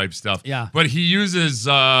nostalgic type stuff. Yeah. But he uses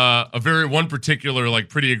one particular, like,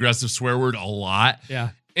 pretty aggressive swear word a lot. Yeah.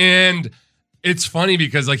 And it's funny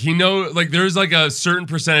because, like, there's, like, a certain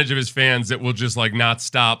percentage of his fans that will just, like, not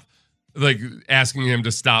stop, like, asking him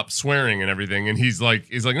to stop swearing and everything. And he's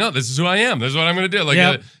like, no, this is who I am. This is what I'm going to do.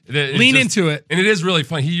 Like, lean into it. And it is really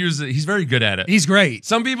fun. He's very good at it. He's great.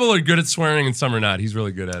 Some people are good at swearing and some are not. He's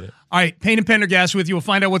really good at it. All right, Payne and Pendergast with you. We'll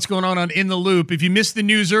find out what's going on In the Loop. If you missed the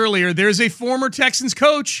news earlier, there's a former Texans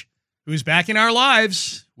coach who's back in our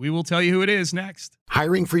lives. We will tell you who it is next.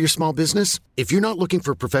 Hiring for your small business? If you're not looking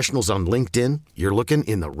for professionals on LinkedIn, you're looking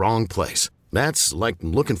in the wrong place. That's like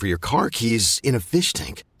looking for your car keys in a fish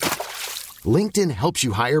tank. LinkedIn helps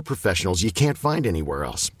you hire professionals you can't find anywhere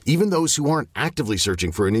else, even those who aren't actively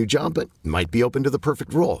searching for a new job but might be open to the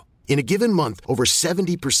perfect role. In a given month, over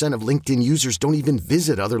 70% of LinkedIn users don't even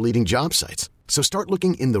visit other leading job sites. So start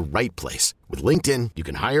looking in the right place. With LinkedIn, you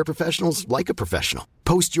can hire professionals like a professional.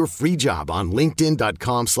 Post your free job on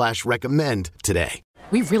linkedin.com/recommend today.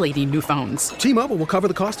 We really need new phones. T-Mobile will cover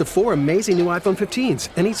the cost of 4 amazing new iPhone 15s,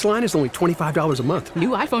 and each line is only $25 a month. New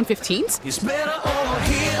iPhone 15s? It's better over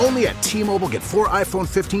here. Only at T-Mobile, get 4 iPhone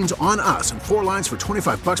 15s on us and 4 lines for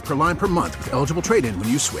 $25 per line per month with eligible trade-in when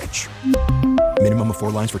you switch. Minimum of 4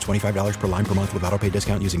 lines for $25 per line per month with autopay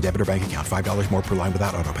discount using debit or bank account. $5 more per line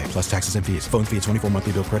without autopay, plus taxes and fees. Phone fee at 24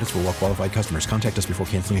 monthly bill credits for well-qualified customers. Contact us before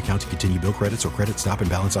canceling account to continue bill credits or credit stop and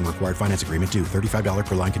balance on required finance agreement due. $35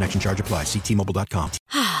 per line connection charge applies. See T-Mobile.com.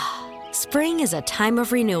 Spring is a time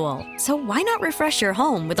of renewal, so why not refresh your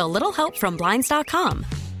home with a little help from Blinds.com?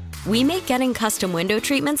 We make getting custom window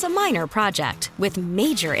treatments a minor project with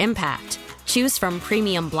major impact. Choose from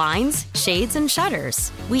premium blinds, shades, and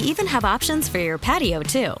shutters. We even have options for your patio,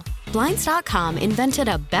 too. Blinds.com invented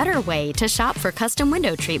a better way to shop for custom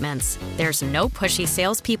window treatments. There's no pushy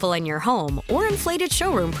salespeople in your home or inflated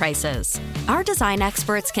showroom prices. Our design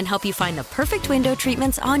experts can help you find the perfect window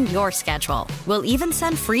treatments on your schedule. We'll even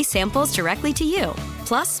send free samples directly to you.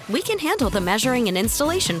 Plus, we can handle the measuring and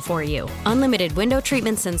installation for you. Unlimited window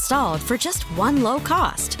treatments installed for just one low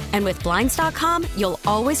cost. And with Blinds.com, you'll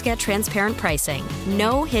always get transparent pricing.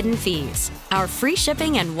 No hidden fees. Our free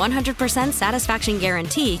shipping and 100% satisfaction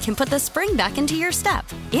guarantee can put the spring back into your step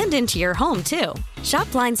and into your home, too.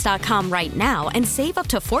 Shop Blinds.com right now and save up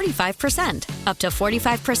to 45%. Up to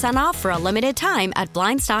 45% off for a limited time at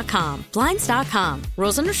Blinds.com. Blinds.com.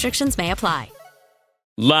 Rules and restrictions may apply.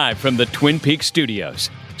 Live from the Twin Peaks studios,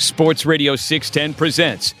 Sports Radio 610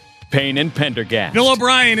 presents Payne and Pendergast. Bill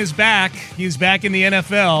O'Brien is back. He's back in the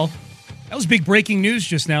NFL. That was big breaking news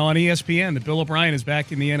just now on ESPN that Bill O'Brien is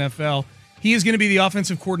back in the NFL. He is going to be the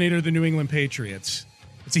offensive coordinator of the New England Patriots.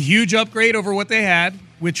 It's a huge upgrade over what they had,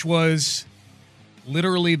 which was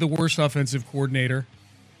literally the worst offensive coordinator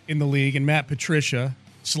in the league, and Matt Patricia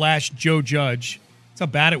 / Joe Judge. That's how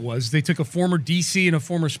bad it was. They took a former DC and a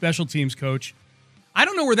former special teams coach. I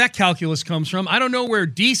don't know where that calculus comes from. I don't know where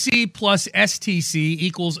DC plus STC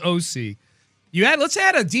equals OC. Let's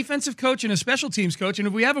add a defensive coach and a special teams coach, and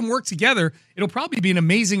if we have them work together, it'll probably be an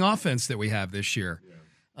amazing offense that we have this year.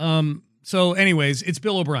 So anyways, it's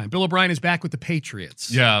Bill O'Brien. Bill O'Brien is back with the Patriots.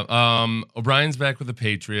 Yeah, O'Brien's back with the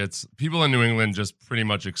Patriots. People in New England just pretty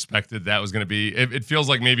much expected that was going to be. It feels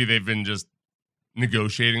like maybe they've been just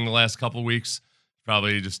negotiating the last couple weeks,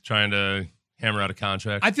 probably just trying to hammer out a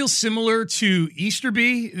contract. I feel similar to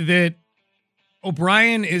Easterby that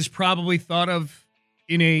O'Brien is probably thought of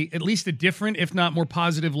in at least a different, if not more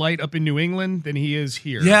positive light up in New England than he is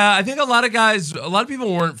here. Yeah, I think a lot of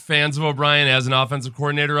people weren't fans of O'Brien as an offensive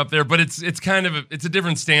coordinator up there, but it's kind of it's a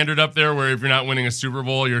different standard up there where if you're not winning a Super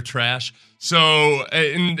Bowl, you're trash. So,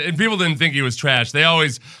 and people didn't think he was trash.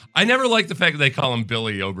 I never liked the fact that they call him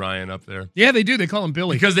Billy O'Brien up there. Yeah, they do. They call him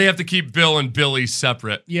Billy. Because they have to keep Bill and Billy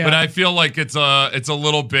separate. Yeah. But I feel like it's a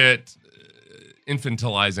little bit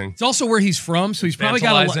infantilizing. It's also where he's from, so he's probably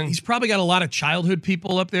got a lot of childhood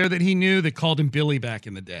people up there that he knew that called him Billy back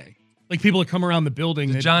in the day. Like people that come around the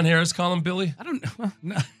building. Did John Harris call him Billy? I don't know.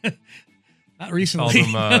 No, not recently.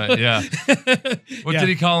 Called him, yeah. What did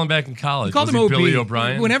he call him back in college? He called him OB. Billy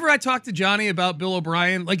O'Brien? Whenever I talk to Johnny about Bill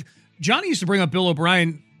O'Brien, like Johnny used to bring up Bill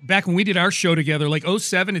O'Brien back when we did our show together, like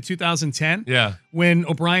 2007 to 2010. Yeah. When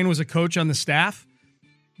O'Brien was a coach on the staff.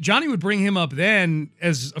 Johnny would bring him up then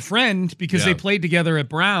as a friend because they played together at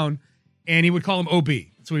Brown, and he would call him OB.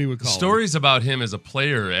 That's what he would call him. Stories about him as a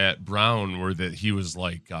player at Brown were that he was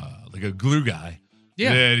like a glue guy.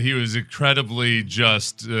 Yeah. That he was incredibly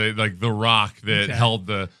just like the rock that held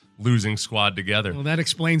the losing squad together. Well, that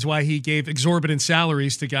explains why he gave exorbitant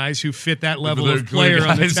salaries to guys who fit that level of player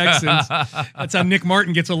on the Texans. That's how Nick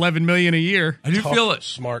Martin gets $11 million a year. I do feel it.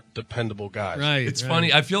 Smart, dependable guys. Right. It's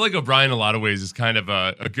funny. I feel like O'Brien, in a lot of ways, is kind of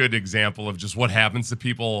a good example of just what happens to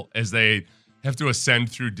people as they have to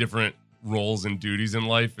ascend through different roles and duties in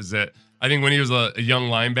life. Is that I think when he was a young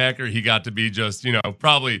linebacker, he got to be just,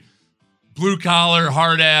 probably blue collar,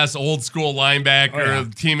 hard ass, old school linebacker. Oh, yeah.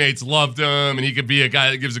 Teammates loved him, and he could be a guy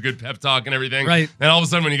that gives a good pep talk and everything. Right. And all of a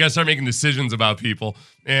sudden, when you guys start making decisions about people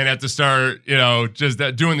and have to start, just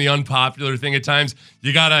doing the unpopular thing at times,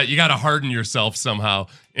 you gotta harden yourself somehow,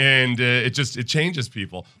 and it changes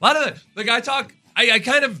people. A lot of I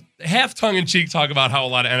kind of half tongue in cheek talk about how a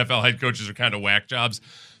lot of NFL head coaches are kind of whack jobs.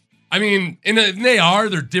 I mean,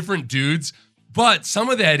 they're different dudes, but some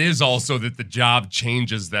of that is also that the job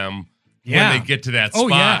changes them. Yeah. When they get to that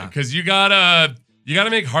spot, because you gotta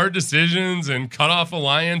make hard decisions and cut off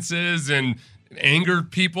alliances and anger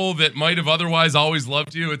people that might have otherwise always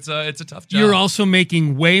loved you. It's a tough job. You're also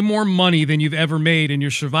making way more money than you've ever made, and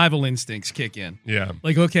your survival instincts kick in. Yeah,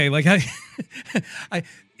 I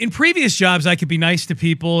in previous jobs I could be nice to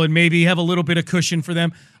people and maybe have a little bit of cushion for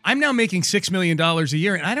them. I'm now making $6 million a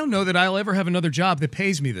year, and I don't know that I'll ever have another job that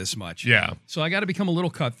pays me this much. Yeah, so I got to become a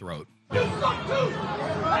little cutthroat. Well,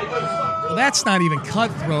 that's not even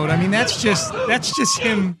cutthroat. I mean, that's just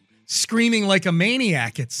him screaming like a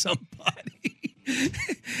maniac at somebody.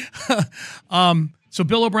 So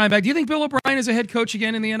Bill O'Brien back. Do you think Bill O'Brien is a head coach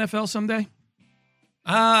again in the NFL someday?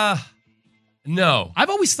 No. I've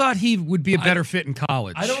always thought he would be a better fit in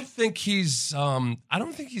college. I don't think he's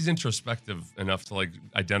introspective enough to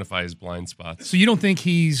identify his blind spots. So you don't think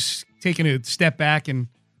he's taken a step back and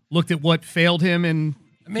looked at what failed him in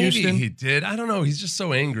Maybe Houston? he did. I don't know. He's just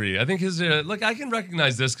so angry. I think his I can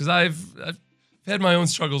recognize this because I've had my own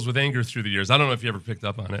struggles with anger through the years. I don't know if you ever picked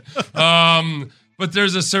up on it. But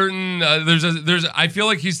there's a certain I feel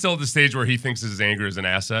like he's still at the stage where he thinks his anger is an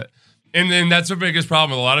asset. And then that's the biggest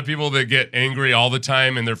problem with a lot of people that get angry all the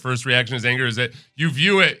time and their first reaction is anger, is that you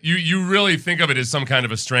view it, you really think of it as some kind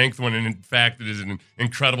of a strength when in fact it is an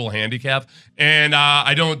incredible handicap. And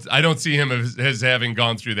I don't see him as having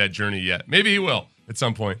gone through that journey yet. Maybe he will at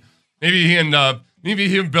some point. Maybe he and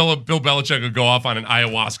Bill Belichick will go off on an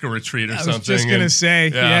ayahuasca retreat or something. I was just gonna say,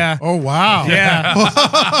 yeah. Oh wow. Yeah.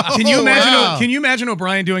 Can you imagine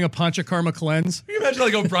O'Brien doing a Panchakarma cleanse? Can you imagine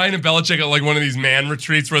like O'Brien and Belichick at like one of these man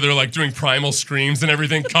retreats where they're like doing primal screams and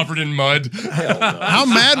everything covered in mud? How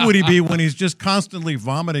mad would he be when he's just constantly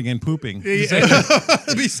vomiting and pooping? He's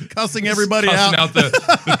cussing everybody cussing out. out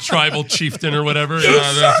the tribal chieftain or whatever. You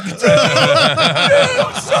suck too!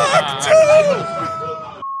 You suck too!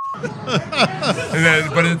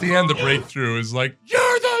 But at the end, the breakthrough is like,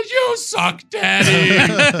 you suck, Daddy.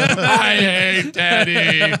 I hate Daddy.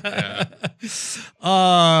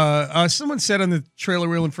 Yeah. Someone said on the Trailer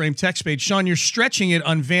Wheel and Frame text page, Sean, you're stretching it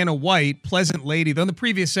on Vanna White, pleasant lady. On the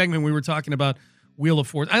previous segment, we were talking about Wheel of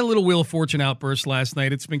Fortune. I had a little Wheel of Fortune outburst last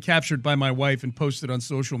night. It's been captured by my wife and posted on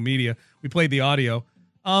social media. We played the audio.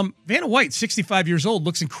 Vanna White, 65 years old,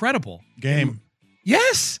 looks incredible. Game.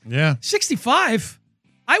 Yes. Yeah. 65.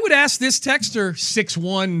 I would ask this texter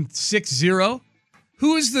 6160,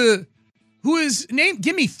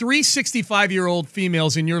 give me 3 65-year-old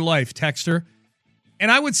females in your life, texter, and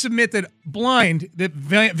I would submit that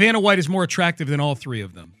Vanna White is more attractive than all three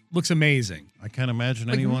of them. Looks amazing. I can't imagine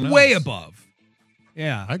anyone else. Way above.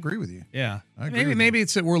 Yeah. I agree with you. Yeah. Maybe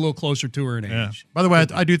it's that we're a little closer to her in age. By the way,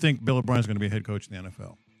 I do think Bill O'Brien's going to be a head coach in the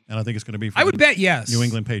NFL, and I think it's going to be for I would bet yes. New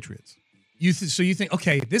England Patriots. So you think,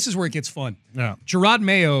 okay, this is where it gets fun. Yeah. Gerard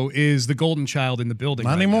Mayo is the golden child in the building.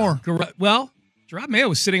 Not anymore. Well, Gerard Mayo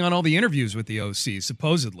was sitting on all the interviews with the OC,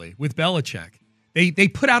 supposedly, with Belichick. They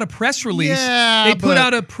put out a press release. Yeah, They put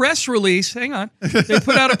out a press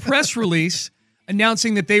release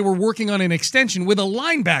announcing that they were working on an extension with a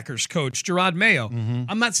linebackers coach, Gerard Mayo. Mm-hmm.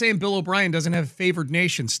 I'm not saying Bill O'Brien doesn't have favored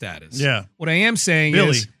nation status. Yeah. What I am saying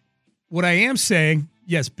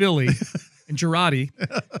yes, Billy. And Girardi.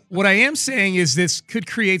 What I am saying is this could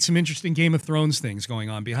create some interesting Game of Thrones things going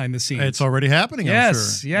on behind the scenes. It's already happening, I'm sure.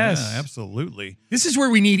 Yes. Yeah, absolutely. This is where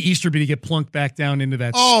we need Easterby to get plunked back down into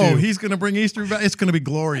that Oh, stew. he's going to bring Easterby back. It's going to be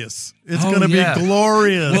glorious. It's going to be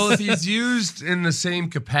glorious. Well, if he's used in the same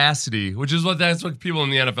capacity, which is that's what people in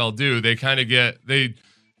the NFL do. They kind of they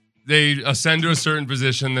ascend to a certain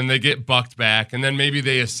position, then they get bucked back, and then maybe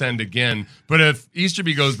they ascend again. But if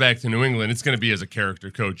Easterby goes back to New England, it's going to be as a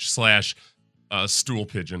character coach / stool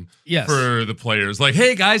pigeon for the players. Like,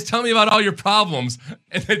 hey, guys, tell me about all your problems.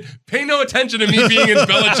 And then pay no attention to me being in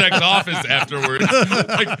Belichick's office afterwards.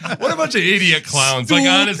 Like, what a bunch of idiot clowns. Stool like,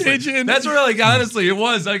 honestly. pigeon. That's where, honestly, it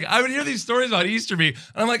was. Like, I would hear these stories about Easterby, and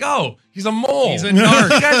I'm like, oh, he's a mole. He's a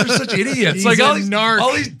narc. You guys are such idiots. He's like, all a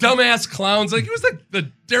these dumbass clowns. Like, it was like the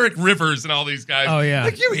Derek Rivers and all these guys. Oh, yeah.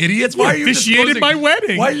 Like, you idiots. Why are you officiated my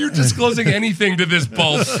wedding. Why are you disclosing anything to this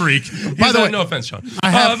bald freak? By the way, no offense, Sean.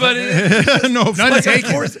 No offense. Of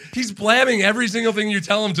course, he's blabbing every single thing you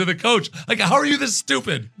tell him to the coach. Like, how are you this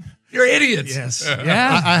stupid? You're idiots. Yes.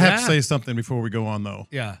 Yeah. I have to say something before we go on, though.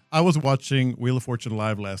 Yeah. I was watching Wheel of Fortune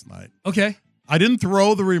live last night. Okay. I didn't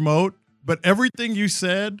throw the remote, but everything you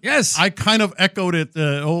said, yes, I kind of echoed it,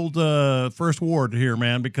 the old First Ward here,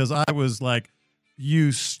 man, because I was like,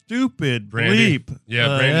 you stupid Brandy. bleep.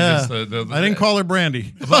 Yeah, Brandy. Yeah. I didn't call her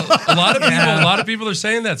Brandy. A lot of people are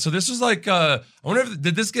saying that. So this was like, I wonder if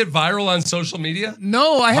did this get viral on social media?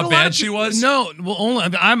 No, I had how a bad lot of she was. No, well,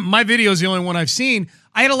 my video is the only one I've seen.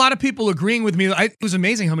 I had a lot of people agreeing with me. It was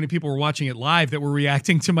amazing how many people were watching it live that were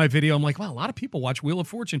reacting to my video. I'm like, wow, a lot of people watch Wheel of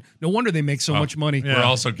Fortune. No wonder they make so much money. We're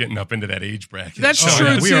also getting up into that age bracket. That's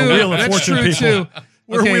true, too. We are Wheel of Fortune people. Too.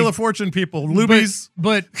 We're Wheel of Fortune people. Lubies.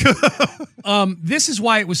 But this is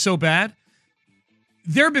why it was so bad.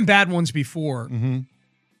 There have been bad ones before. Mm-hmm.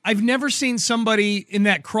 I've never seen somebody in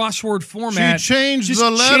that crossword format. She changed just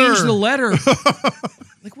the letter. Change the letter.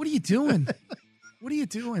 Like, what are you doing? What are you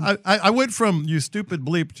doing? I went from you stupid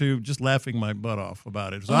bleep to just laughing my butt off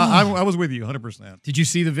about it. So I was with you 100%. Did you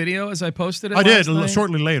see the video as I posted it? I did night?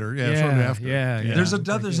 shortly later. Yeah, shortly after. Yeah. There's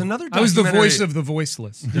another. I was the voice of the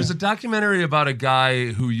voiceless. There's a documentary about a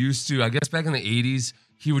guy who used to, I guess back in the 80s,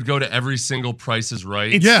 he would go to every single Price is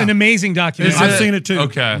Right. It's an amazing documentary. I've seen it too.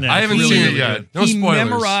 Okay. Yeah, I haven't seen it yet. No he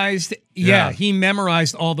spoilers. He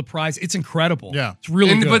memorized all the prize. It's incredible. Yeah. It's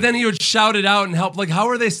really good. But then he would shout it out and help. Like, how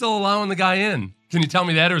are they still allowing the guy in? Can you tell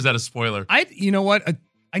me that, or is that a spoiler? You know what?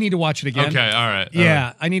 I need to watch it again. Okay, all right.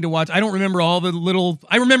 Yeah, I need to watch. I don't remember all the little.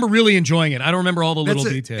 I remember really enjoying it. I don't remember all the little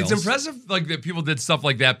details. It's impressive, like that people did stuff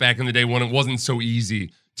like that back in the day when it wasn't so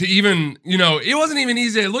easy to even. It wasn't even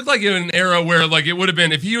easy. It looked like in an era where like it would have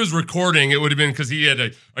been if he was recording, it would have been because he had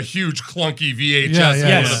a huge clunky VHS,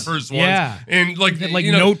 one of the first ones, and like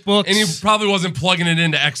notebooks, and he probably wasn't plugging it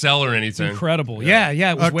into XL or anything. It's incredible. Yeah,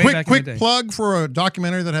 it was way back in the day. Quick plug for a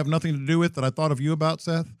documentary that I have nothing to do with that I thought of you about,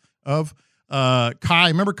 Seth. Kai,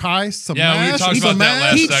 remember Kai? We talked about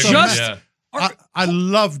that last segment. I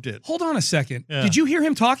loved it. Hold on a second. Yeah. Did you hear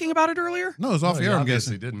him talking about it earlier? No, it was off the air. I'm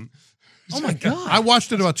guessing he didn't. Oh my God! I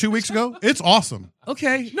watched it about 2 weeks ago. It's awesome.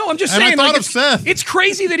 Okay, no, I'm just saying. I thought of Seth. It's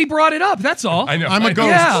crazy that he brought it up. That's all. I know. I'm a ghost.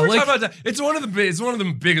 Yeah, about that. It's one of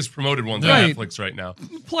the biggest promoted ones on Netflix right now.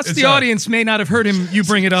 Plus, the audience may not have heard you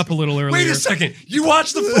bring it up a little earlier. Wait a second. You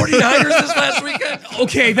watched the 49ers this last weekend?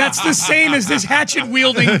 Okay, that's the same as this hatchet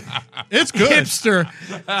wielding. It's good. Hipster.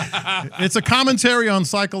 It's a commentary on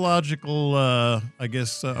psychological,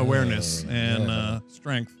 awareness and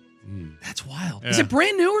strength. That's wild. Yeah. Is it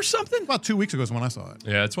brand new or something? About 2 weeks ago is when I saw it.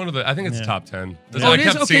 Yeah, it's one of the. I think it's top 10. I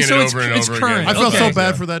kept seeing it over and over again. I felt so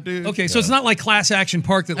bad for that dude. Okay, so it's not like Class Action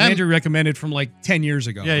Park that Landry recommended from like 10 years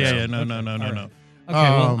ago. Yeah. No. Okay,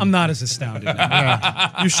 well, I'm not as astounded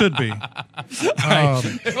now. You should be. I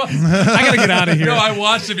got to get out of here. No, I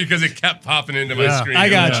watched it because it kept popping into my screen. I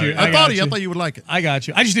got you. I thought you would like it. I got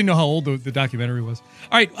you. I just didn't know how old the documentary was.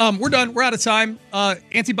 All right, we're done. We're out of time.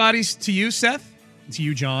 Antibodies to you, Seth. To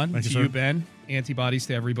you, John. To you, Ben. Antibodies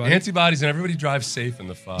to everybody. Antibodies, and everybody drives safe in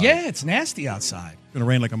the fog. Yeah, it's nasty outside. It's going to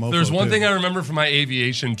rain like a mofo. There's one thing I remember from my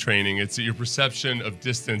aviation training. It's that your perception of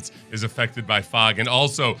distance is affected by fog. And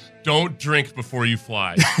also, don't drink before you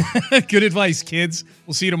fly. Good advice, kids.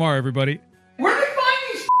 We'll see you tomorrow, everybody. Where do they find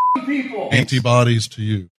these people? Antibodies to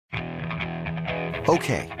you.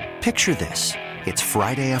 Okay, picture this. It's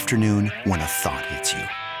Friday afternoon when a thought hits you.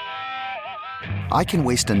 I can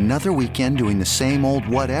waste another weekend doing the same old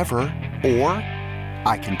whatever, or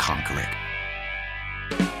I can conquer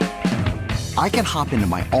it. I can hop into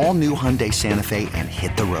my all-new Hyundai Santa Fe and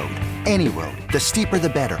hit the road. Any road. The steeper, the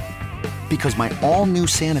better. Because my all-new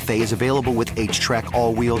Santa Fe is available with H-Track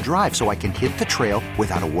all-wheel drive, so I can hit the trail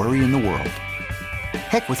without a worry in the world.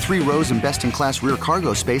 Heck, with 3 rows and best-in-class rear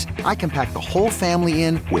cargo space, I can pack the whole family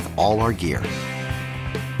in with all our gear.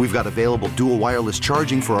 We've got available dual wireless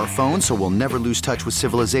charging for our phones, so we'll never lose touch with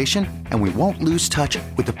civilization, and we won't lose touch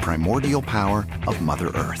with the primordial power of Mother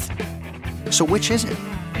Earth. So which is it?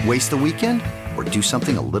 Waste the weekend or do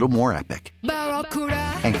something a little more epic?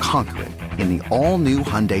 And conquer it in the all-new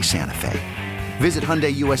Hyundai Santa Fe. Visit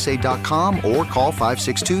HyundaiUSA.com or call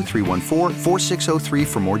 562-314-4603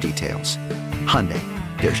 for more details. Hyundai,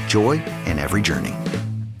 there's joy in every journey.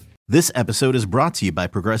 This episode is brought to you by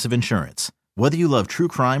Progressive Insurance. Whether you love true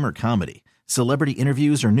crime or comedy, celebrity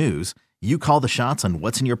interviews or news, you call the shots on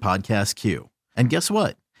what's in your podcast queue. And guess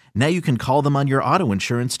what? Now you can call them on your auto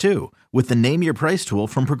insurance too with the Name Your Price tool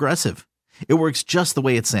from Progressive. It works just the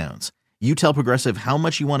way it sounds. You tell Progressive how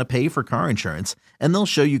much you want to pay for car insurance, and they'll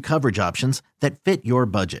show you coverage options that fit your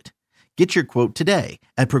budget. Get your quote today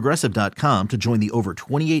at Progressive.com to join the over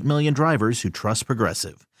 28 million drivers who trust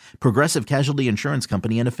Progressive. Progressive Casualty Insurance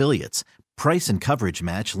Company and Affiliates. Price and coverage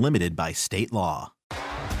match limited by state law.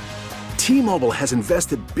 T-Mobile has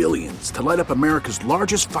invested billions to light up America's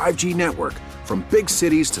largest 5G network, from big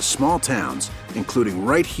cities to small towns, including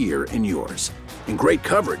right here in yours. And great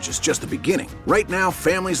coverage is just the beginning. Right now,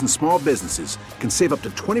 families and small businesses can save up to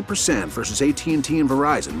 20% versus AT&T and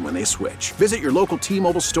Verizon when they switch. Visit your local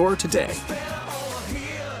T-Mobile store today.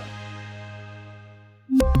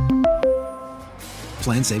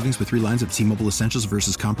 Plan savings with 3 lines of T-Mobile Essentials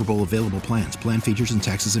versus comparable available plans. Plan features and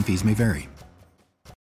taxes and fees may vary.